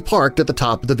 "We parked at the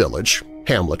top of the village,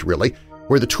 hamlet really,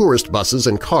 where the tourist buses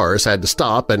and cars had to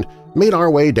stop, and made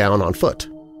our way down on foot.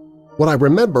 What I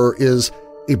remember is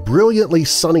a brilliantly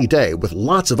sunny day with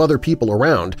lots of other people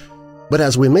around, but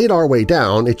as we made our way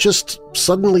down, it just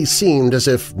suddenly seemed as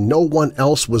if no one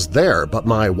else was there but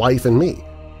my wife and me.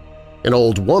 An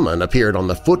old woman appeared on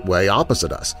the footway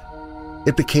opposite us.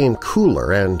 It became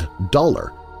cooler and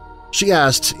duller. She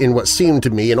asked, in what seemed to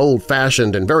me an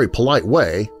old-fashioned and very polite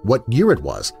way, what year it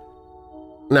was.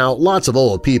 Now, lots of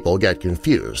old people get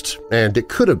confused, and it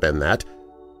could have been that,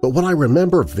 but what I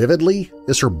remember vividly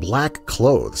is her black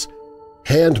clothes,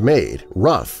 handmade,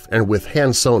 rough, and with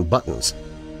hand-sewn buttons,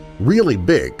 really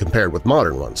big compared with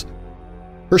modern ones.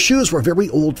 Her shoes were very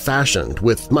old-fashioned,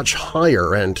 with much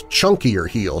higher and chunkier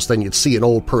heels than you'd see an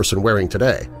old person wearing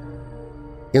today.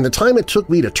 In the time it took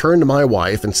me to turn to my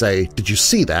wife and say, 'Did you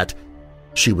see that?'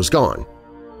 she was gone.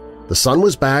 The sun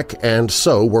was back, and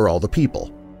so were all the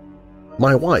people.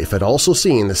 My wife had also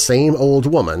seen the same old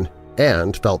woman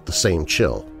and felt the same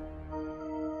chill."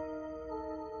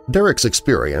 Derek's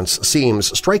experience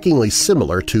seems strikingly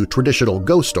similar to traditional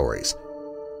ghost stories.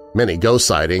 Many ghost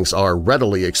sightings are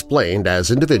readily explained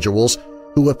as individuals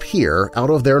who appear out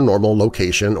of their normal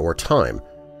location or time,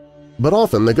 but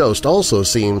often the ghost also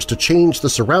seems to change the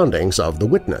surroundings of the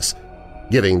witness,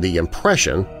 giving the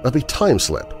impression of a time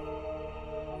slip.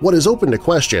 What is open to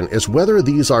question is whether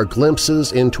these are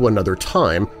glimpses into another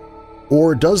time,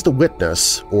 or does the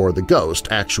witness or the ghost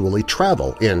actually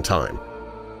travel in time?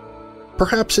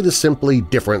 Perhaps it is simply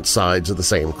different sides of the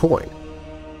same coin.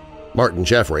 Martin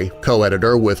Jeffrey,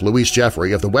 co-editor with Louise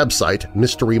Jeffrey of the website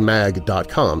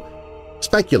MysteryMag.com,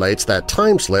 speculates that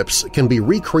time slips can be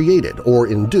recreated or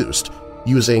induced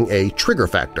using a trigger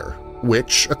factor,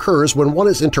 which occurs when one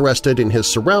is interested in his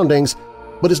surroundings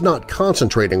but is not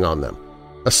concentrating on them.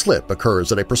 A slip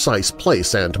occurs at a precise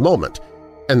place and moment,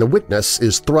 and the witness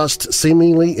is thrust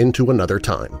seemingly into another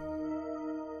time.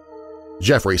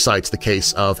 Jeffrey cites the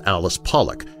case of Alice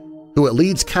Pollock, who at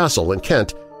Leeds Castle in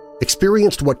Kent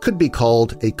experienced what could be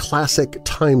called a classic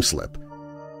time slip.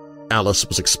 Alice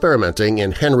was experimenting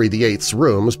in Henry VIII's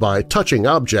rooms by touching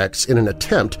objects in an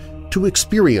attempt to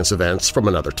experience events from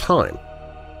another time.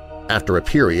 After a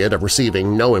period of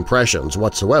receiving no impressions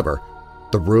whatsoever,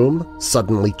 the room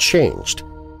suddenly changed.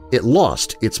 It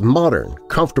lost its modern,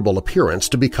 comfortable appearance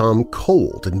to become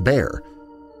cold and bare.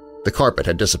 The carpet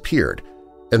had disappeared,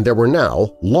 and there were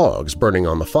now logs burning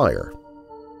on the fire.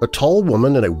 A tall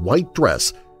woman in a white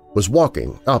dress was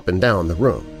walking up and down the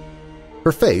room.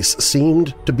 Her face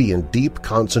seemed to be in deep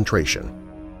concentration.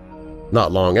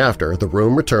 Not long after, the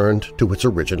room returned to its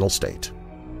original state.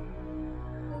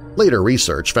 Later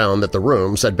research found that the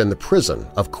rooms had been the prison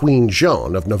of Queen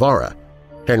Joan of Navarre,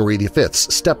 Henry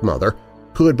V's stepmother,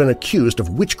 who had been accused of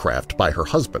witchcraft by her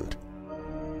husband.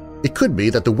 It could be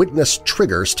that the witness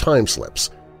triggers time slips,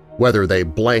 whether they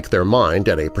blank their mind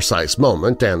at a precise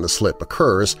moment and the slip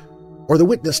occurs, or the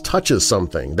witness touches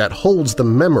something that holds the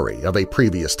memory of a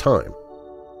previous time.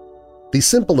 The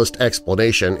simplest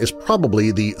explanation is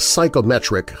probably the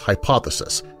psychometric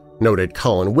hypothesis, noted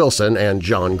Colin Wilson and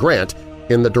John Grant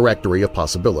in the Directory of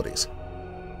Possibilities.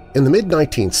 In the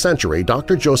mid-19th century,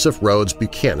 Dr. Joseph Rhodes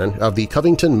Buchanan of the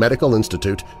Covington Medical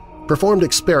Institute performed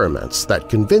experiments that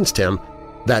convinced him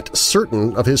that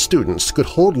certain of his students could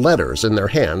hold letters in their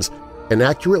hands and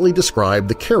accurately describe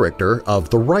the character of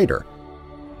the writer.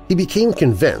 He became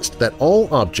convinced that all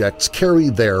objects carry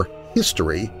their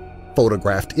history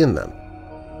photographed in them.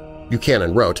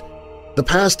 Buchanan wrote, "The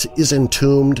past is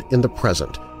entombed in the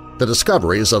present. The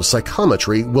discoveries of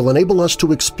psychometry will enable us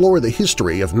to explore the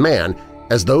history of man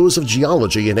as those of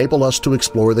geology enable us to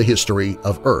explore the history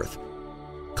of Earth.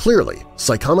 Clearly,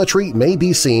 psychometry may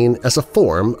be seen as a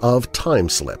form of time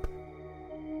slip."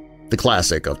 The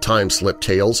classic of time slip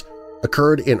tales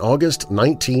occurred in August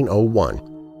 1901,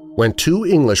 when two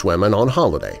English women on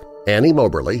holiday, Annie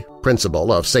Moberly,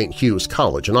 principal of St. Hugh's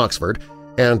College in Oxford,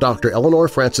 and Dr. Eleanor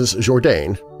Frances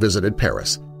Jourdain, visited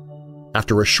Paris.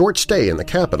 After a short stay in the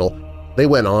capital, they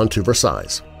went on to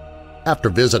Versailles. After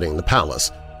visiting the palace,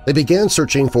 they began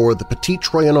searching for the Petit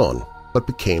Trianon, but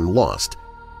became lost.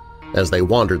 As they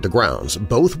wandered the grounds,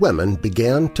 both women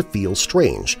began to feel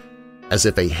strange, as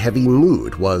if a heavy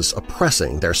mood was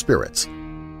oppressing their spirits.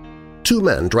 Two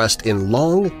men dressed in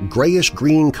long,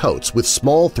 grayish-green coats with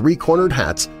small three-cornered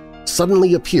hats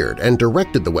suddenly appeared and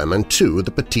directed the women to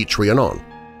the Petit Trianon.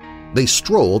 They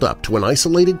strolled up to an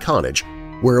isolated cottage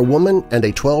where a woman and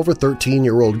a 12- or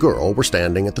 13-year-old girl were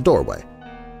standing at the doorway,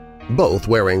 both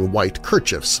wearing white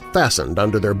kerchiefs fastened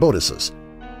under their bodices.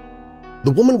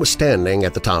 The woman was standing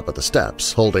at the top of the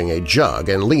steps, holding a jug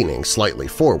and leaning slightly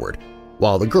forward,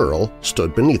 while the girl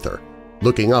stood beneath her,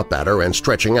 looking up at her and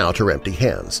stretching out her empty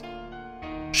hands.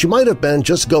 She might have been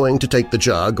just going to take the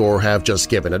jug or have just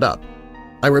given it up.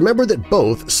 I remember that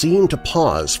both seemed to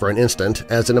pause for an instant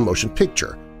as in a motion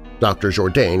picture, Dr.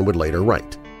 Jourdain would later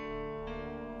write.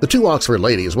 The two Oxford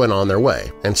ladies went on their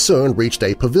way and soon reached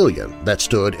a pavilion that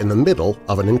stood in the middle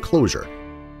of an enclosure.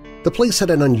 The place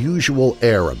had an unusual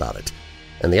air about it,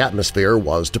 and the atmosphere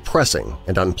was depressing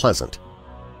and unpleasant.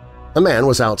 A man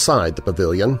was outside the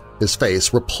pavilion, his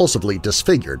face repulsively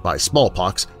disfigured by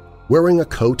smallpox, wearing a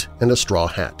coat and a straw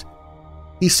hat.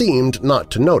 He seemed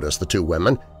not to notice the two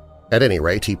women. At any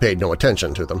rate, he paid no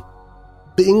attention to them.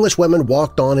 The English women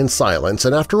walked on in silence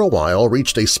and after a while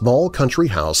reached a small country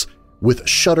house with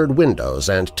shuttered windows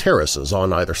and terraces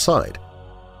on either side.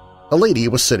 A lady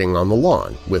was sitting on the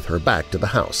lawn with her back to the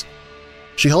house.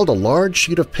 She held a large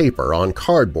sheet of paper on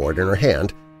cardboard in her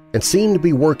hand and seemed to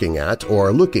be working at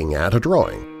or looking at a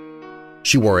drawing.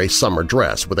 She wore a summer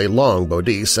dress with a long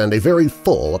bodice and a very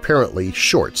full, apparently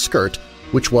short skirt,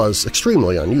 which was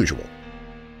extremely unusual.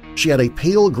 She had a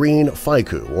pale green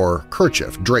fichu or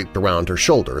kerchief draped around her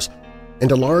shoulders,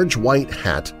 and a large white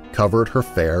hat covered her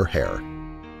fair hair.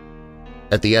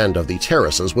 At the end of the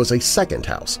terraces was a second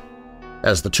house.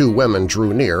 As the two women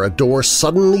drew near, a door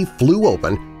suddenly flew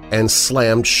open and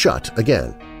slammed shut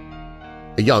again.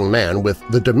 A young man with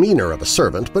the demeanor of a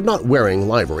servant but not wearing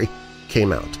livery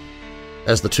came out.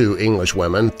 As the two English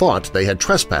women thought they had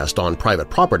trespassed on private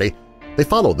property, they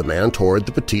followed the man toward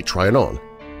the Petit Trianon.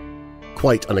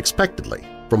 Quite unexpectedly,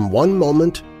 from one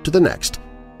moment to the next,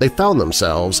 they found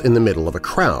themselves in the middle of a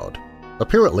crowd,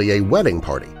 apparently a wedding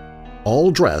party,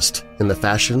 all dressed in the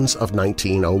fashions of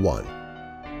 1901.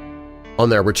 On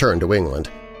their return to England,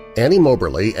 Annie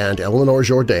Moberly and Eleanor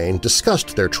Jourdain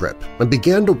discussed their trip and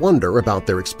began to wonder about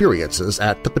their experiences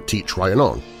at the Petit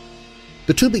Trianon.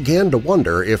 The two began to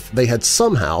wonder if they had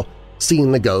somehow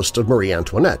seen the ghost of Marie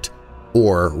Antoinette,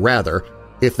 or rather,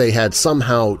 if they had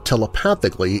somehow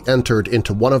telepathically entered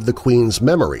into one of the Queen's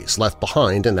memories left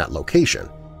behind in that location.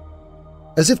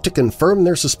 As if to confirm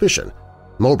their suspicion,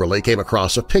 Moberly came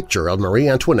across a picture of Marie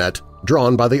Antoinette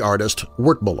drawn by the artist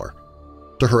Wertmuller.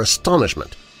 To her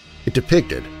astonishment, it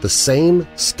depicted the same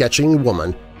sketching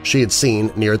woman she had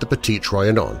seen near the Petit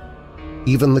Trianon.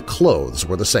 Even the clothes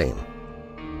were the same.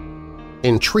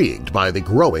 Intrigued by the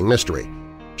growing mystery,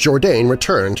 Jourdain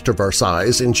returned to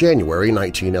Versailles in January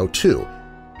 1902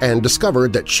 and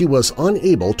discovered that she was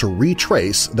unable to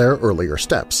retrace their earlier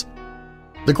steps.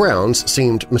 The grounds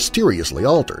seemed mysteriously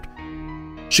altered.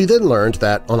 She then learned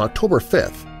that on October 5,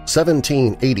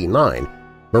 1789,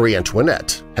 Marie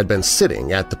Antoinette had been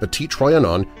sitting at the Petit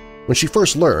Trianon when she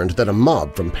first learned that a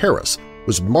mob from Paris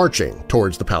was marching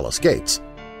towards the palace gates.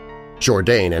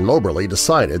 Jourdain and Moberly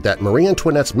decided that Marie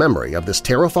Antoinette's memory of this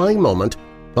terrifying moment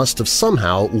must have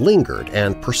somehow lingered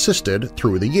and persisted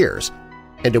through the years,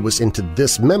 and it was into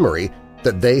this memory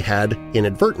that they had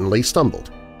inadvertently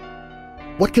stumbled.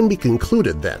 What can be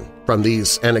concluded, then, from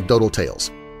these anecdotal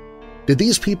tales? Did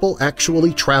these people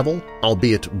actually travel,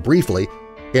 albeit briefly,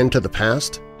 into the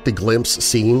past to glimpse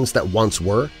scenes that once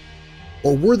were?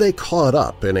 Or were they caught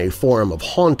up in a form of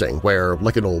haunting where,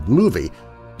 like an old movie,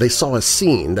 they saw a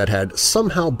scene that had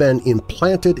somehow been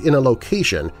implanted in a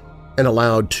location and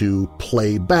allowed to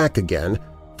play back again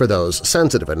for those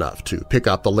sensitive enough to pick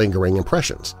up the lingering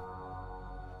impressions?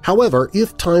 However,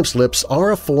 if time slips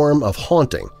are a form of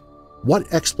haunting,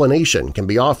 what explanation can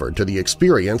be offered to the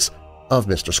experience of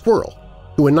Mr. Squirrel,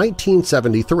 who in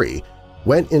 1973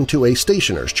 went into a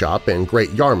stationer's shop in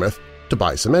Great Yarmouth to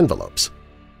buy some envelopes?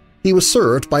 He was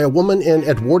served by a woman in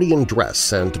Edwardian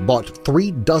dress and bought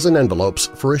 36 envelopes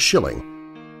for $1.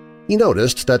 He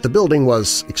noticed that the building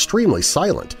was extremely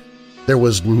silent. There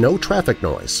was no traffic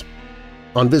noise.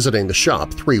 On visiting the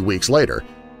shop 3 weeks later,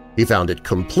 he found it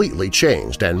completely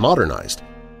changed and modernized.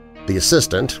 The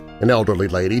assistant, an elderly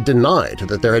lady, denied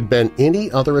that there had been any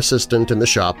other assistant in the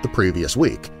shop the previous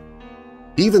week.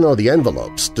 Even though the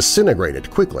envelopes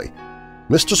disintegrated quickly,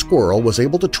 Mr. Squirrel was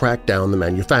able to track down the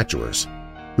manufacturers,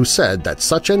 who said that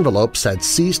such envelopes had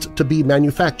ceased to be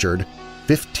manufactured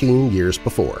 15 years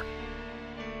before.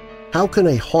 How can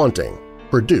a haunting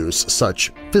produce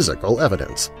such physical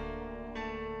evidence?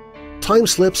 Time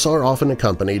slips are often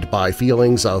accompanied by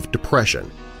feelings of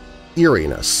depression,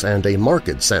 eeriness, and a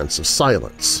marked sense of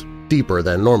silence, deeper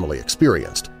than normally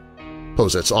experienced.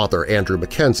 Posits author Andrew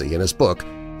Mackenzie in his book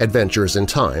Adventures in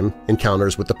Time,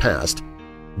 Encounters with the Past,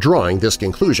 drawing this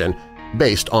conclusion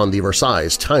based on the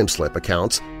Versailles time-slip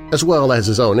accounts as well as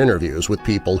his own interviews with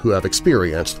people who have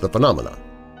experienced the phenomenon.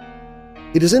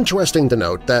 It is interesting to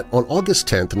note that on August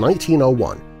 10,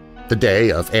 1901, the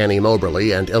day of Annie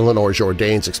Moberly and Eleanor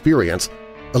Jourdain's experience,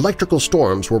 electrical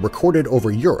storms were recorded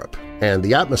over Europe and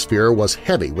the atmosphere was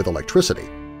heavy with electricity.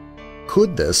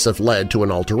 Could this have led to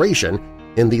an alteration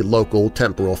in the local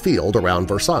temporal field around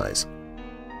Versailles?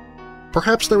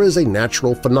 Perhaps there is a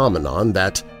natural phenomenon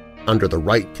that, under the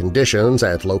right conditions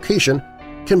and location,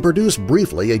 can produce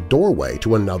briefly a doorway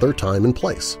to another time and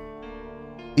place.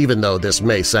 Even though this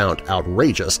may sound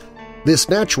outrageous, this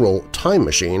natural time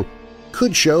machine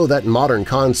could show that modern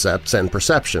concepts and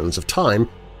perceptions of time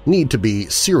need to be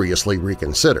seriously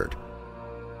reconsidered.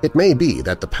 It may be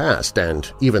that the past and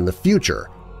even the future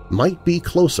might be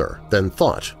closer than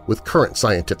thought with current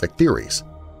scientific theories.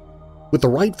 With the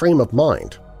right frame of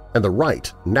mind and the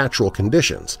right natural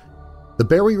conditions, the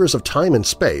barriers of time and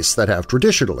space that have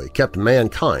traditionally kept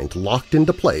mankind locked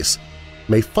into place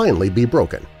may finally be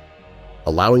broken,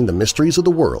 allowing the mysteries of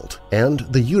the world and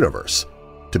the universe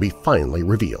to be finally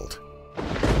revealed.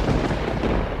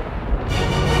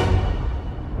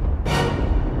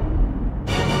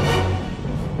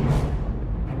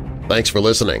 Thanks for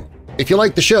listening. If you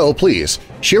like the show, please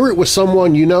share it with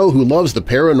someone you know who loves the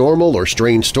paranormal or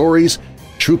strange stories,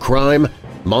 true crime,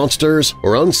 monsters,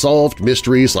 or unsolved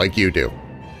mysteries like you do.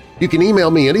 You can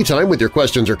email me anytime with your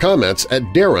questions or comments at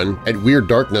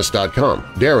darren@weirddarkness.com.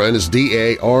 Darren is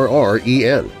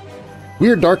D-A-R-R-E-N.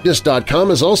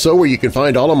 WeirdDarkness.com is also where you can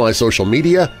find all of my social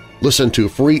media, listen to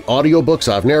free audiobooks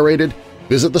I've narrated,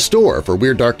 visit the store for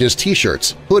Weird Darkness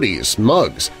t-shirts, hoodies,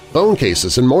 mugs, phone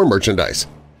cases, and more merchandise.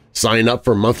 Sign up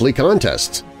for monthly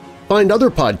contests. Find other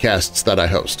podcasts that I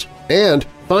host. And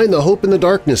find the Hope in the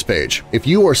Darkness page if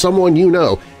you or someone you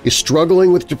know is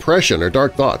struggling with depression or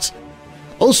dark thoughts.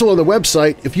 Also on the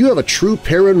website, if you have a true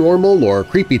paranormal or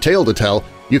creepy tale to tell,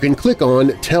 you can click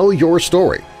on Tell Your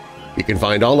Story. You can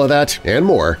find all of that and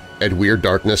more at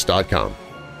WeirdDarkness.com.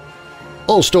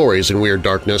 All stories in Weird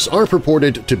Darkness are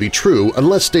purported to be true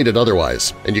unless stated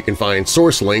otherwise, and you can find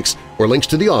source links or links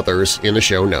to the authors in the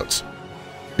show notes.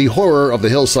 The Horror of the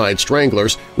Hillside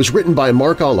Stranglers was written by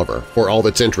Mark Oliver for All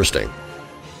That's Interesting.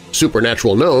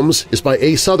 Supernatural Gnomes is by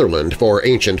A. Sutherland for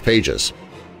Ancient Pages.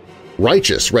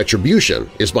 Righteous Retribution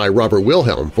is by Robert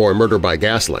Wilhelm for Murder by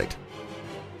Gaslight.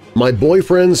 My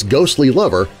Boyfriend's Ghostly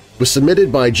Lover was submitted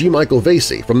by G. Michael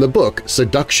Vasey from the book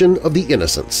Seduction of the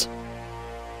Innocents.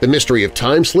 The Mystery of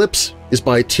Time Slips is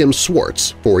by Tim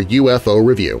Swartz for UFO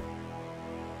Review.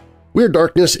 Weird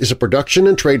Darkness is a production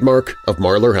and trademark of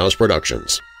Marlar House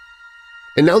Productions.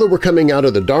 And now that we're coming out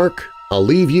of the dark, I'll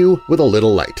leave you with a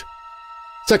little light.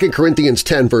 2 Corinthians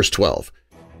 10 verse 12.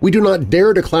 We do not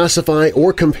dare to classify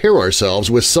or compare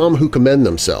ourselves with some who commend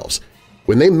themselves.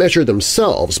 When they measure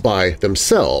themselves by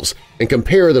themselves and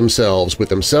compare themselves with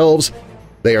themselves,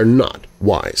 they are not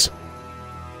wise.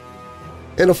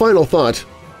 And a final thought,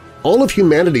 all of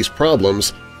humanity's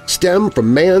problems stem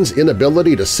from man's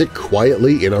inability to sit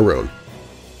quietly in a room.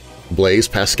 Blaise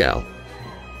Pascal.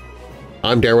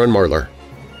 I'm Darren Marlar.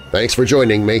 Thanks for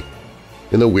joining me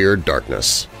in the Weird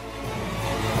Darkness.